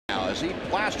as he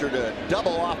plastered a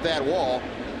double off that wall.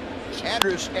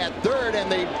 Andrews at third,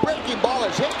 and the breaking ball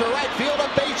is hit to right field,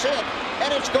 a base hit,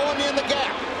 and it's going in the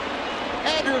gap.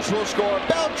 Andrews will score.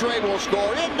 Beltre will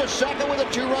score. Into second with a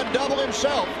 2-run double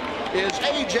himself is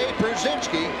A.J.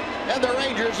 Pierzynski, and the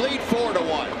Rangers lead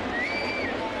 4-1.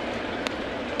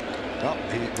 Well,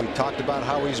 we talked about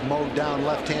how he's mowed down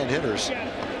left-hand hitters,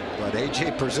 but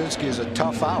A.J. Pierzynski is a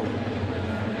tough out.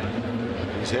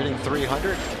 He's hitting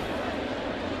 300.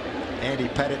 Andy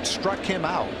Pettitte struck him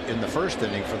out in the first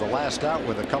inning for the last out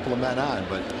with a couple of men on,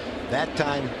 but that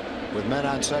time with men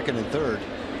on second and third,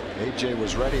 A.J.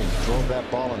 was ready and drove that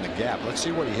ball in the gap. Let's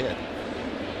see what he hit.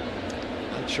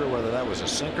 Not sure whether that was a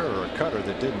sinker or a cutter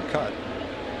that didn't cut.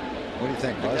 What do you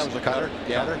think, Buzz? That was a cutter.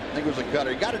 Yeah, cutter? I think it was a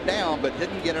cutter. He got it down, but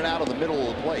didn't get it out of the middle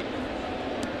of the plate.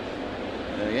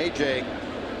 AJ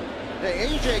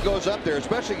goes up there,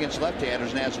 especially against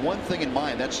left-handers, and has one thing in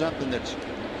mind. That's something that's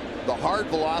the hard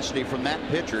velocity from that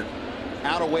pitcher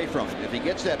out away from him. If he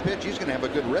gets that pitch, he's going to have a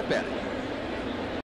good rip at it.